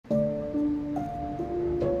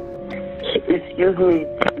Excuse me.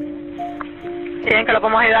 ¿Sí, en qué lo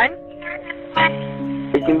podemos ayudar?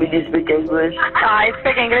 Can we speak English? I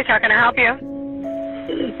speak English. How can I help you?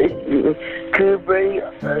 Could you bring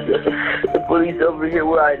the police over here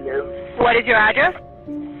where I live? What is your address?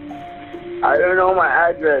 I don't know my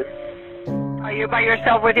address. Are you by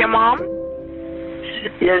yourself with your mom?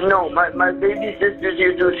 Yeah, no, my baby sister's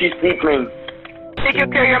here too. She's sleeping. Did you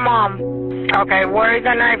kill your mom? Okay, where is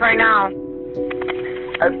the knife right now?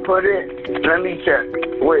 I put it, let me check.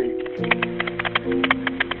 Wait.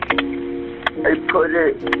 I put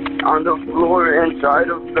it on the floor inside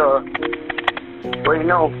of the... Wait,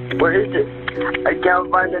 no. Where is it? I can't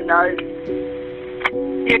find the knife.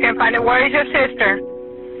 You can find it. Where is your sister?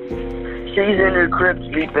 She's in her crib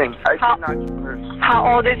sleeping. I cannot keep her. How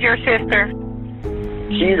old is your sister?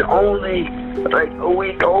 She's only like a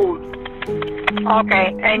week old.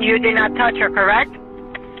 Okay, and you did not touch her, correct?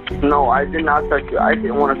 No, I did not touch her. I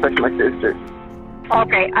didn't want to touch my sister.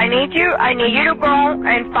 Okay, I need you to go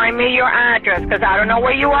and find me your address, because I don't know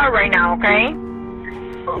where you are right now, okay?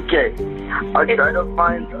 Okay. I'll try to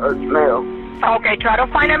find a mail. Okay, try to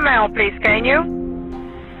find a mail, please, can you?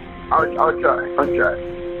 I'll try.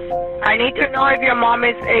 I need to know if your mom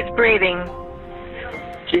is breathing.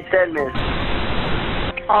 She's dead, miss.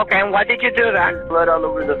 Okay, and why did you do that? Blood all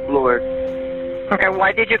over the floor. Okay,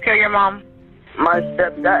 why did you kill your mom? My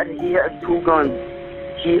stepdad, he has two guns.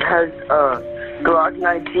 He has a Glock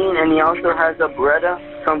 19 and he also has a Beretta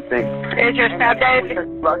something. Is your stepdad... He has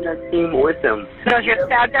Glock 19 with him. Does your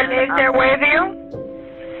stepdad live there with you?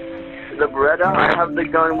 The Beretta, I have the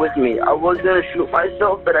gun with me. I was going to shoot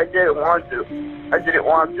myself, but I didn't want to.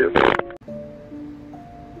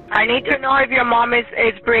 I need to know if your mom is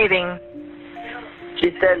breathing.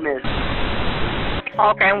 She's dead, miss.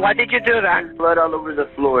 Okay, and why did you do that? Blood all over the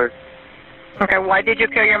floor. Okay, why did you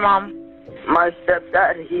kill your mom? My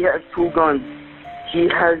stepdad, he has two guns. He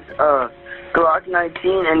has a Glock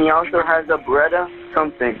 19 and he also has a Beretta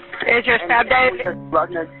something. Is your stepdad... He has Glock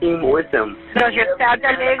 19 with him. Does your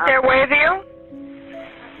stepdad live there with you?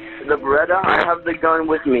 The Beretta, I have the gun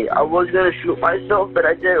with me. I was going to shoot myself, but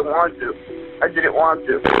I didn't want to.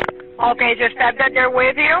 Okay, is your stepdad there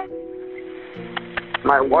with you?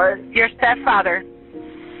 My what? Your stepfather.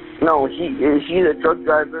 No, he's a truck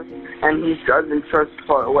driver, and he's driving trucks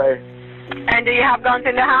far away. And do you have guns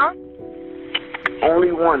in the house?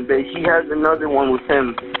 Only one, but he has another one with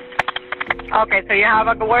him. Okay, so you have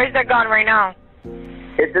a... Where's the gun right now?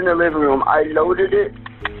 It's in the living room. I loaded it.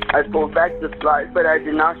 I pulled back the slide, but I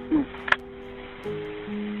did not shoot.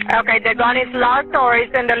 Okay, the gun is locked or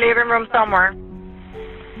it's in the living room somewhere?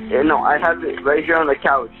 Yeah, no, I have it right here on the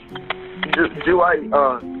couch. Do I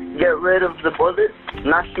get rid of the bullet?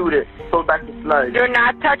 Not shoot it. Pull back the slide. Do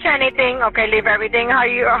not touch anything. Okay, leave everything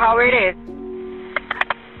how it is.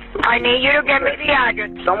 I need you to get me the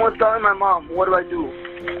address. Someone's calling my mom. What do I do?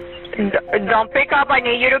 Don't pick up. I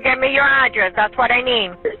need you to get me your address. That's what I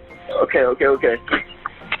need. Okay.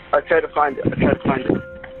 I'll try to find it.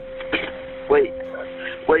 Wait.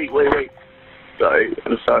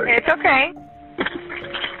 I'm sorry. It's okay.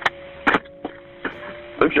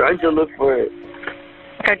 I'm trying to look for it.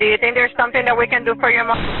 Okay, do you think there's something that we can do for your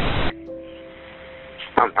mom?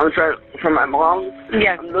 I'm trying, for my mom?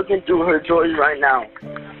 Yes. I'm looking through her drawers right now.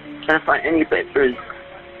 Can't find any papers.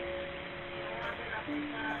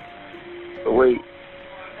 Wait.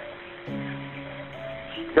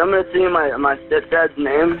 So I'm going to see my stepdad's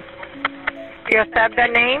name. Your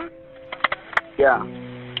stepdad name? Yeah.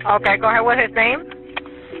 Okay, go ahead with his name.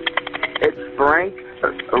 It's Frank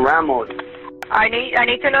Ramos. I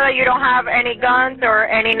need to know that you don't have any guns or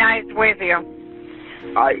any knives with you.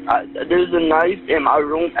 There's a knife in my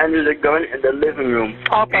room and there's a gun in the living room.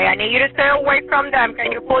 Okay, I need you to stay away from them.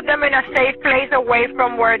 Can you put them in a safe place away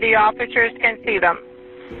from where the officers can see them?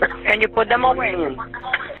 Can you put them away?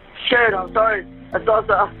 Shit, I'm sorry. I saw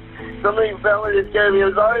something fell and it scared me.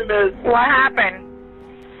 I'm sorry, miss. What happened?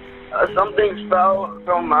 Something fell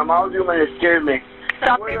from my mom's room and it scared me.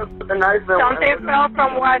 Something fell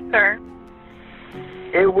from what, sir?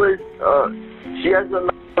 It was, she has a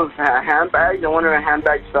lot of handbags, and one of her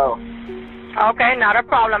handbags fell. Okay, not a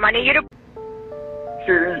problem. I need you to...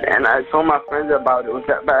 And I told my friends about it. Was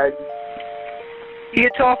that bad? You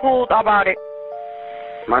told who about it?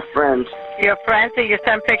 My friends. Your friends? Did you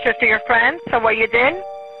send pictures to your friends of what you did?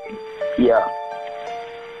 Yeah.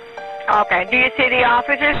 Okay, do you see the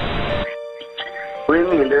officers? What do you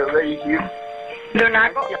mean? They're already here? Do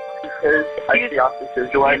not go... I see officers.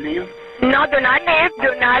 Do I leave? No, do not leave.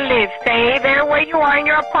 Do not leave. Stay there where you are in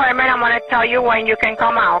your apartment. I'm going to tell you when you can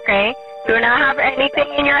come out, okay? Do not have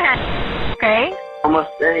anything in your hand, okay? I'm I'm gonna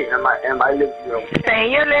stay in my living room. Stay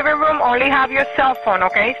in your living room. Only have your cell phone,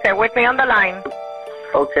 okay? Stay with me on the line.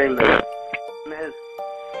 Okay, miss. Miss,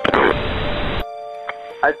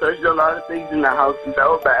 I touched a lot of things in the house. Is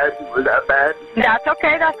that bad? Was that bad? That's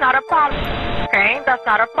okay. That's not a problem. Okay? That's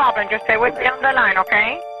not a problem. Just stay with me on the line,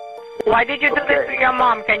 okay? Why did you do this to your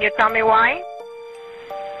mom? Can you tell me why?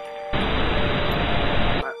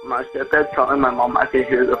 My stepdad telling my mom I can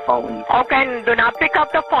hear the phone. Okay, do not pick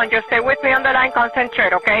up the phone. Just stay with me on the line.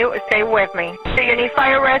 Concentrate, okay? Stay with me. Do you need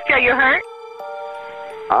fire rescue? Are you hurt?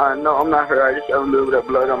 No, I'm not hurt. I just have a little bit of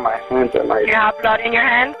blood on my hands and my... You have blood in your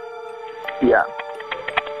hands? Yeah.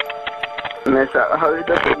 Miss, how did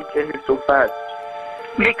the police get here so fast?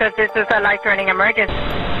 Because this is a life-threatening emergency.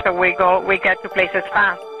 So we get to places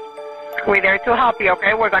fast. We're there to help you,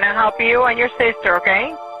 okay? We're going to help you and your sister,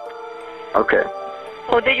 okay? Okay.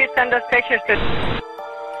 Who did you send those pictures to?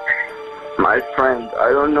 My friend. I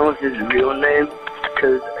don't know his real name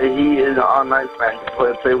because he is an online friend.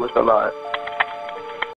 I play with a lot.